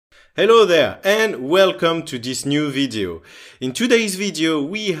Hello there and welcome to this new video. In today's video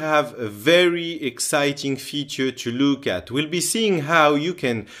we have a very exciting feature to look at. We'll be seeing how you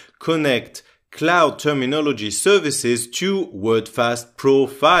can connect cloud terminology services to Wordfast Pro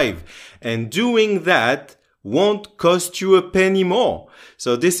 5, and doing that won't cost you a penny more.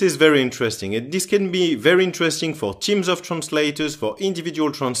 So this is very interesting, and this can be very interesting for teams of translators, for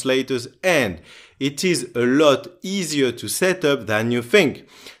individual translators, and it is a lot easier to set up than you think.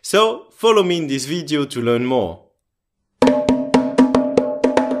 So follow me in this video to learn more.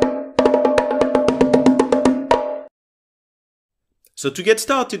 So to get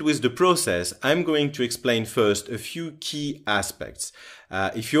started with the process, I'm going to explain first a few key aspects.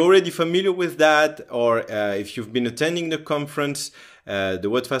 If you're already familiar with that, or if you've been attending the conference, the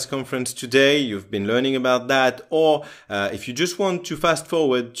Wordfast conference today, you've been learning about that, or if you just want to fast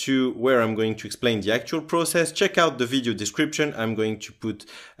forward to where I'm going to explain the actual process, check out the video description. I'm going to put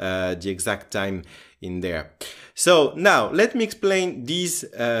the exact time in there. So now let me explain these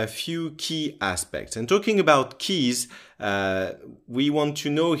few key aspects. And talking about keys, we want to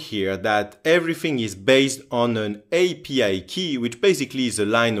know here that everything is based on an API key, which basically is a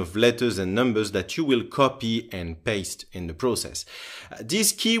line of letters and numbers that you will copy and paste in the process.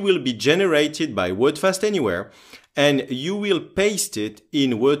 This key will be generated by Wordfast Anywhere, and you will paste it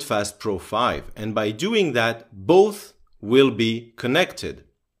in Wordfast Pro 5. And by doing that, both will be connected.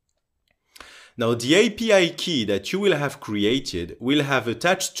 Now, the API key that you will have created will have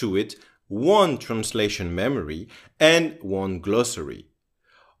attached to it one translation memory and one glossary.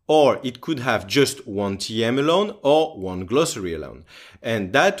 Or it could have just one TM alone or one glossary alone.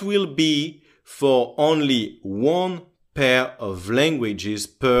 And that will be for only one pair of languages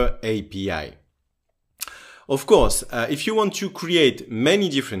per API. Of course, if you want to create many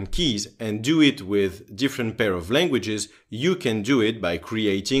different keys and do it with different pair of languages, you can do it by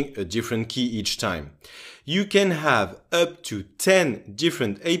creating a different key each time. You can have up to 10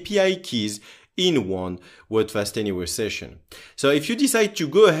 different API keys in one Wordfast Anywhere session. So if you decide to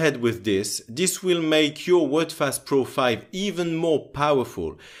go ahead with this, this will make your Wordfast Pro 5 even more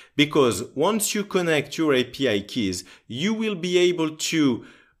powerful, because once you connect your API keys, you will be able to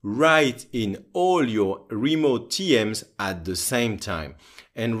write in all your remote TMs at the same time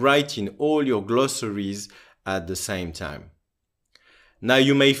and write in all your glossaries at the same time. Now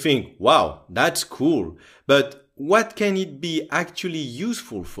you may think, wow, that's cool, but what can it be actually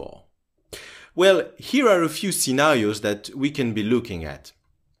useful for? Well, here are a few scenarios that we can be looking at.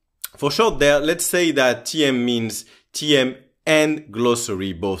 For short there, let's say that TM means TM and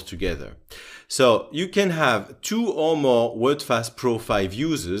glossary both together. So you can have two or more Wordfast Pro 5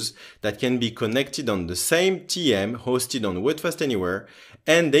 users that can be connected on the same TM hosted on Wordfast Anywhere,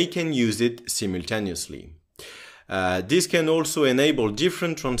 and they can use it simultaneously. This can also enable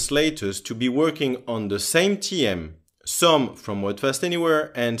different translators to be working on the same TM, some from Wordfast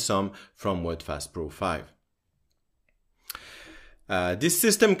Anywhere and some from Wordfast Pro 5. This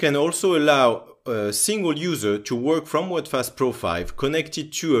system can also allow a single user to work from Wordfast Pro 5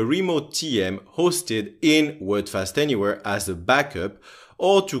 connected to a remote TM hosted in Wordfast Anywhere as a backup,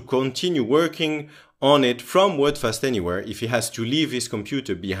 or to continue working on it from Wordfast Anywhere if he has to leave his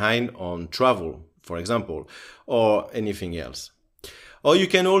computer behind on travel, for example, or anything else. Or you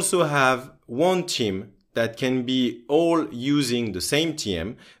can also have one team that can be all using the same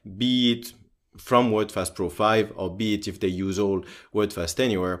TM, be it from Wordfast Pro 5 or be it if they use all Wordfast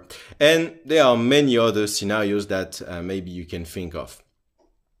Anywhere. And there are many other scenarios that maybe you can think of.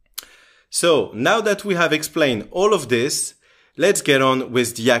 So now that we have explained all of this, let's get on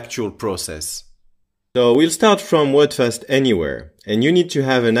with the actual process. So we'll start from Wordfast Anywhere, and you need to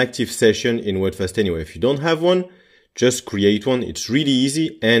have an active session in Wordfast Anywhere. If you don't have one, just create one. It's really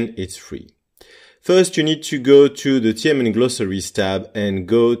easy and it's free. First, you need to go to the TM and Glossaries tab and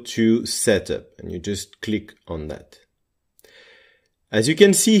go to Setup, and you just click on that. As you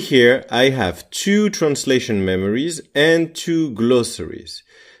can see here, I have two translation memories and two glossaries.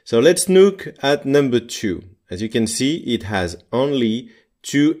 So let's look at number 2. As you can see, it has only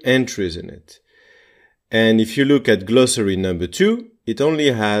 2 entries in it. And if you look at glossary number 2, it only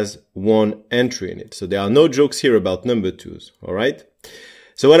has 1 entry in it. So there are no jokes here about number 2s, all right?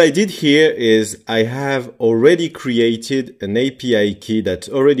 So what I did here is I have already created an API key that's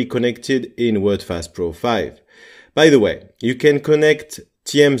already connected in Wordfast Pro 5. By the way, you can connect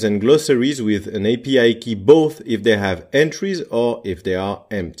TMs and glossaries with an API key both if they have entries or if they are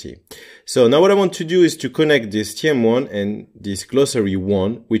empty. So now what I want to do is to connect this TM1 and this glossary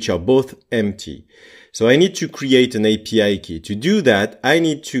 1, which are both empty. So I need to create an API key. To do that, I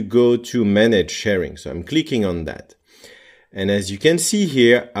need to go to Manage Sharing. So I'm clicking on that. And as you can see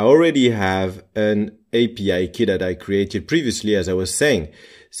here, I already have an API key that I created previously, as I was saying.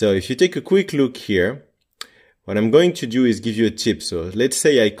 So if you take a quick look here, what I'm going to do is give you a tip. So let's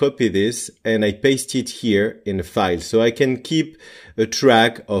say I copy this and I paste it here in a file so I can keep a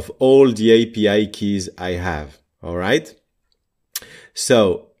track of all the API keys I have. All right.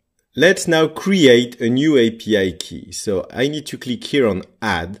 So let's now create a new API key. So I need to click here on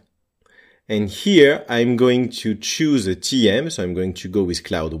Add. And here I'm going to choose a TM. So I'm going to go with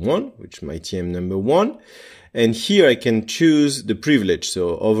Cloud 1, which is my TM number 1. And here I can choose the privilege.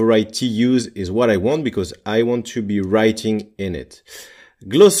 So override TUs is what I want because I want to be writing in it.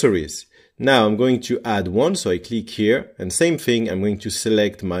 Glossaries. Now I'm going to add one. So I click here and same thing. I'm going to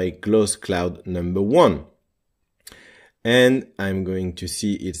select my gloss cloud number 1. And I'm going to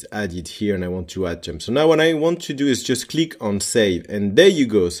see it's added here and I want to add them. So now what I want to do is just click on save and there you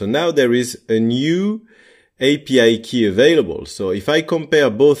go. So now there is a new API key available. So if I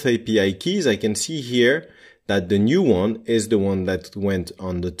compare both API keys, I can see here that the new one is the one that went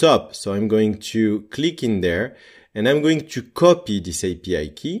on the top. So I'm going to click in there and I'm going to copy this API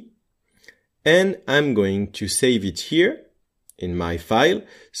key and I'm going to save it here in my file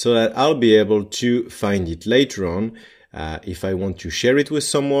so that I'll be able to find it later on. If I want to share it with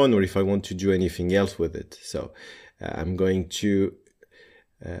someone or if I want to do anything else with it. So I'm going to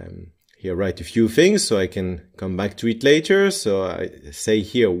here write a few things so I can come back to it later. So I say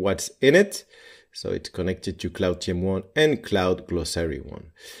here what's in it. So it's connected to Cloud TM1 and Cloud Glossary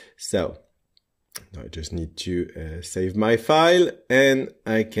 1. So I just need to save my file and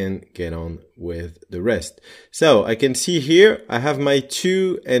I can get on with the rest. So I can see here I have my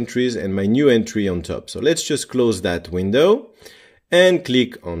 2 entries and my new entry on top. So let's just close that window and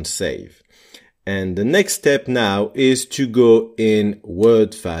click on save. And the next step now is to go in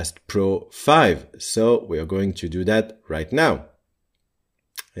Wordfast Pro 5. So we are going to do that right now.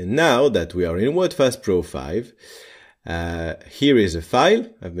 And now that we are in Wordfast Pro 5, here is a file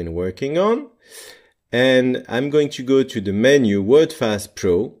I've been working on. And I'm going to go to the menu Wordfast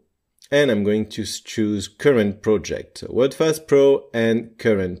Pro and I'm going to choose current project. So Wordfast Pro and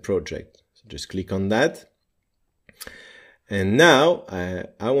current project. So just click on that. And now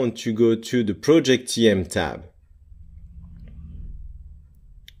I want to go to the Project TM tab.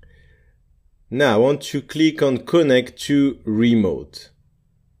 Now I want to click on Connect to Remote.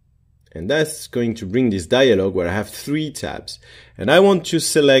 And that's going to bring this dialog where I have 3 tabs. And I want to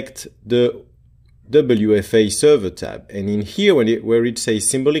select the WFA server tab. And in here, where it says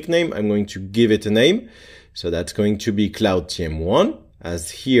symbolic name, I'm going to give it a name. So that's going to be Cloud TM1.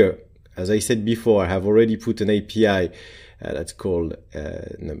 As here, as I said before, I have already put an API that's called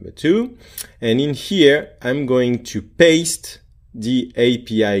number 2. And in here, I'm going to paste the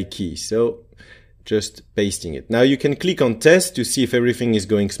API key. So just pasting it. Now you can click on test to see if everything is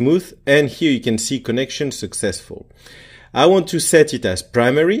going smooth. And here you can see connection successful. I want to set it as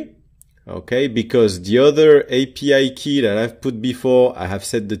primary. Okay, because the other API key that I've put before, I have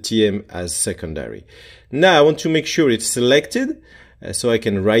set the TM as secondary. Now I want to make sure it's selected so I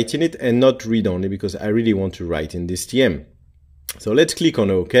can write in it and not read only because I really want to write in this TM. So let's click on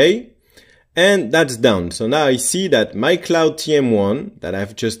OK. And that's done. So now I see that my Cloud TM1 that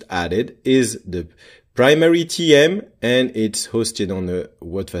I've just added is the primary TM and it's hosted on the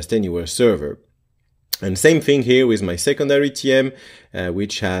Wordfast Anywhere server. And same thing here with my secondary TM,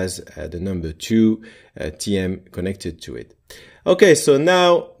 which has the number 2 TM connected to it. Okay, so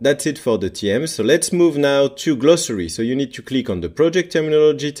now that's it for the TM. So let's move now to glossary. So you need to click on the project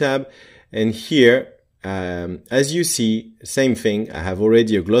terminology tab. And here, as you see, same thing. I have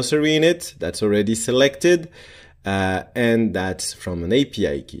already a glossary in it. That's already selected. And that's from an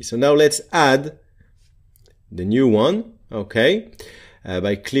API key. So now let's add the new one. Okay,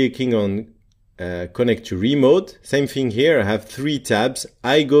 by clicking on connect to remote. Same thing here. I have 3 tabs.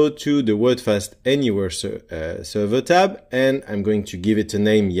 I go to the Wordfast Anywhere server tab and I'm going to give it a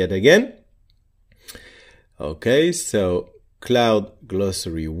name yet again. Okay, so Cloud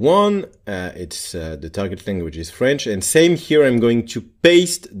Glossary 1. It's the target language is French. And same here. I'm going to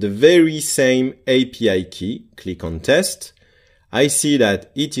paste the very same API key. Click on test. I see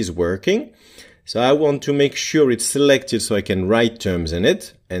that it is working. So I want to make sure it's selected so I can write terms in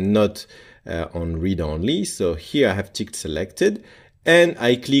it and not on read only. So here I have ticked selected and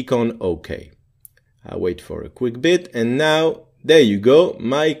I click on OK. I wait for a quick bit and now there you go.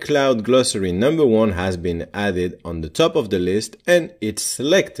 My Cloud Glossary number 1 has been added on the top of the list and it's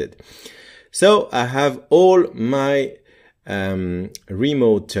selected. So I have all my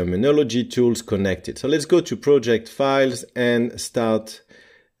remote terminology tools connected. So let's go to project files and start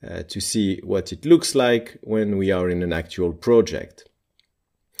to see what it looks like when we are in an actual project.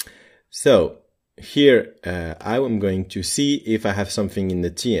 So here I am going to see if I have something in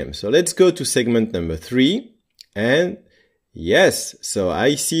the TM. So let's go to segment number 3, and yes, so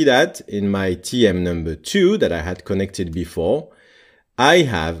I see that in my TM number 2 that I had connected before, I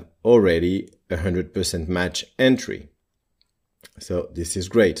have already 100% match entry. So this is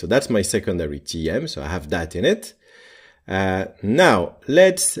great. So that's my secondary TM. So I have that in it. Now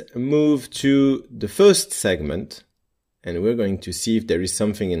let's move to the first segment, and we're going to see if there is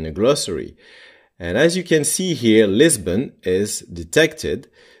something in the glossary. And as you can see here, Lisbon is detected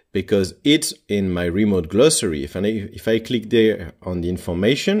because it's in my remote glossary. If I click there on the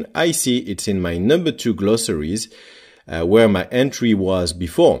information, I see it's in my number 2 glossaries where my entry was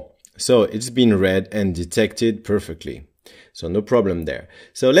before. So it's been read and detected perfectly. So no problem there.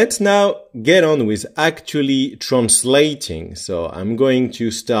 So let's now get on with actually translating. So I'm going to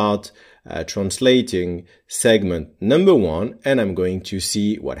start translating segment number 1, and I'm going to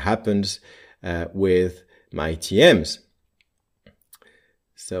see what happens with my TMs.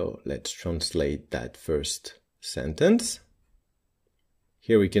 So let's translate that first sentence.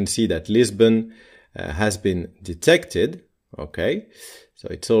 Here we can see that Lisbon has been detected. Okay, so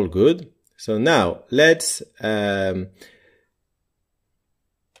it's all good. So now let's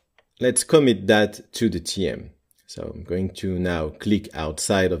commit that to the TM. So I'm going to now click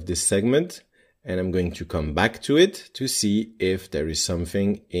outside of this segment, and I'm going to come back to it to see if there is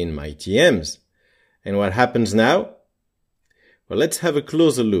something in my TMs. And what happens now? Well, let's have a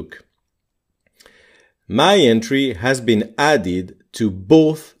closer look. My entry has been added to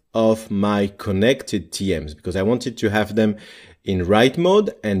both of my connected TMs because I wanted to have them in write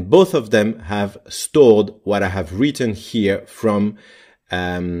mode, and both of them have stored what I have written here from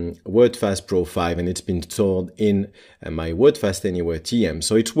Wordfast Pro 5, and it's been stored in my Wordfast Anywhere TM.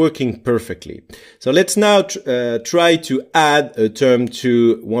 So it's working perfectly. So let's now try to add a term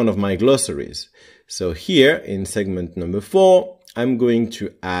to one of my glossaries. So here in segment number 4, I'm going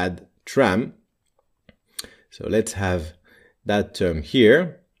to add tram. So let's have that term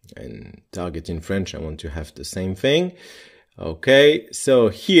here, and target in French, I want to have the same thing. Okay, so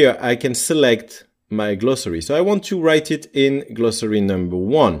here I can select my glossary. So I want to write it in glossary number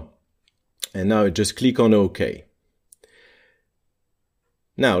 1. And now I just click on OK.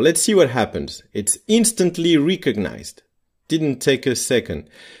 Now let's see what happens. It's instantly recognized. Didn't take a second.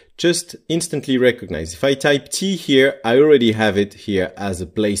 Just instantly recognized. If I type T here, I already have it here as a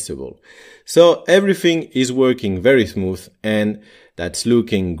placeable. So everything is working very smooth, and that's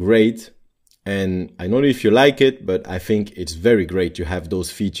looking great. And I don't know if you like it, but I think it's very great to have those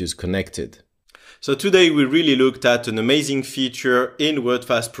features connected. So today we really looked at an amazing feature in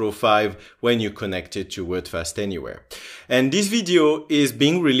Wordfast Pro 5 when you connect it to Wordfast Anywhere. And this video is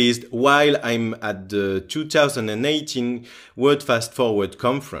being released while I'm at the 2018 Wordfast Forward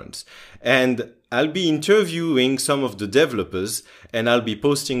conference. And I'll be interviewing some of the developers, and I'll be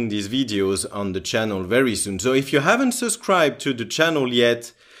posting these videos on the channel very soon. So if you haven't subscribed to the channel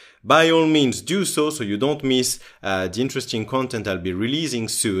yet, by all means do so you don't miss the interesting content I'll be releasing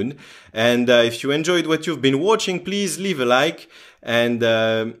soon. And if you enjoyed what you've been watching, please leave a like and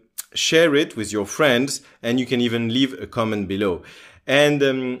share it with your friends, and you can even leave a comment below.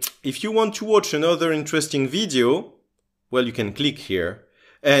 And if you want to watch another interesting video, well, you can click here.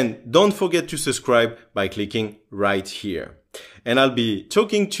 And don't forget to subscribe by clicking right here. And I'll be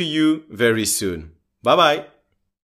talking to you very soon. Bye bye.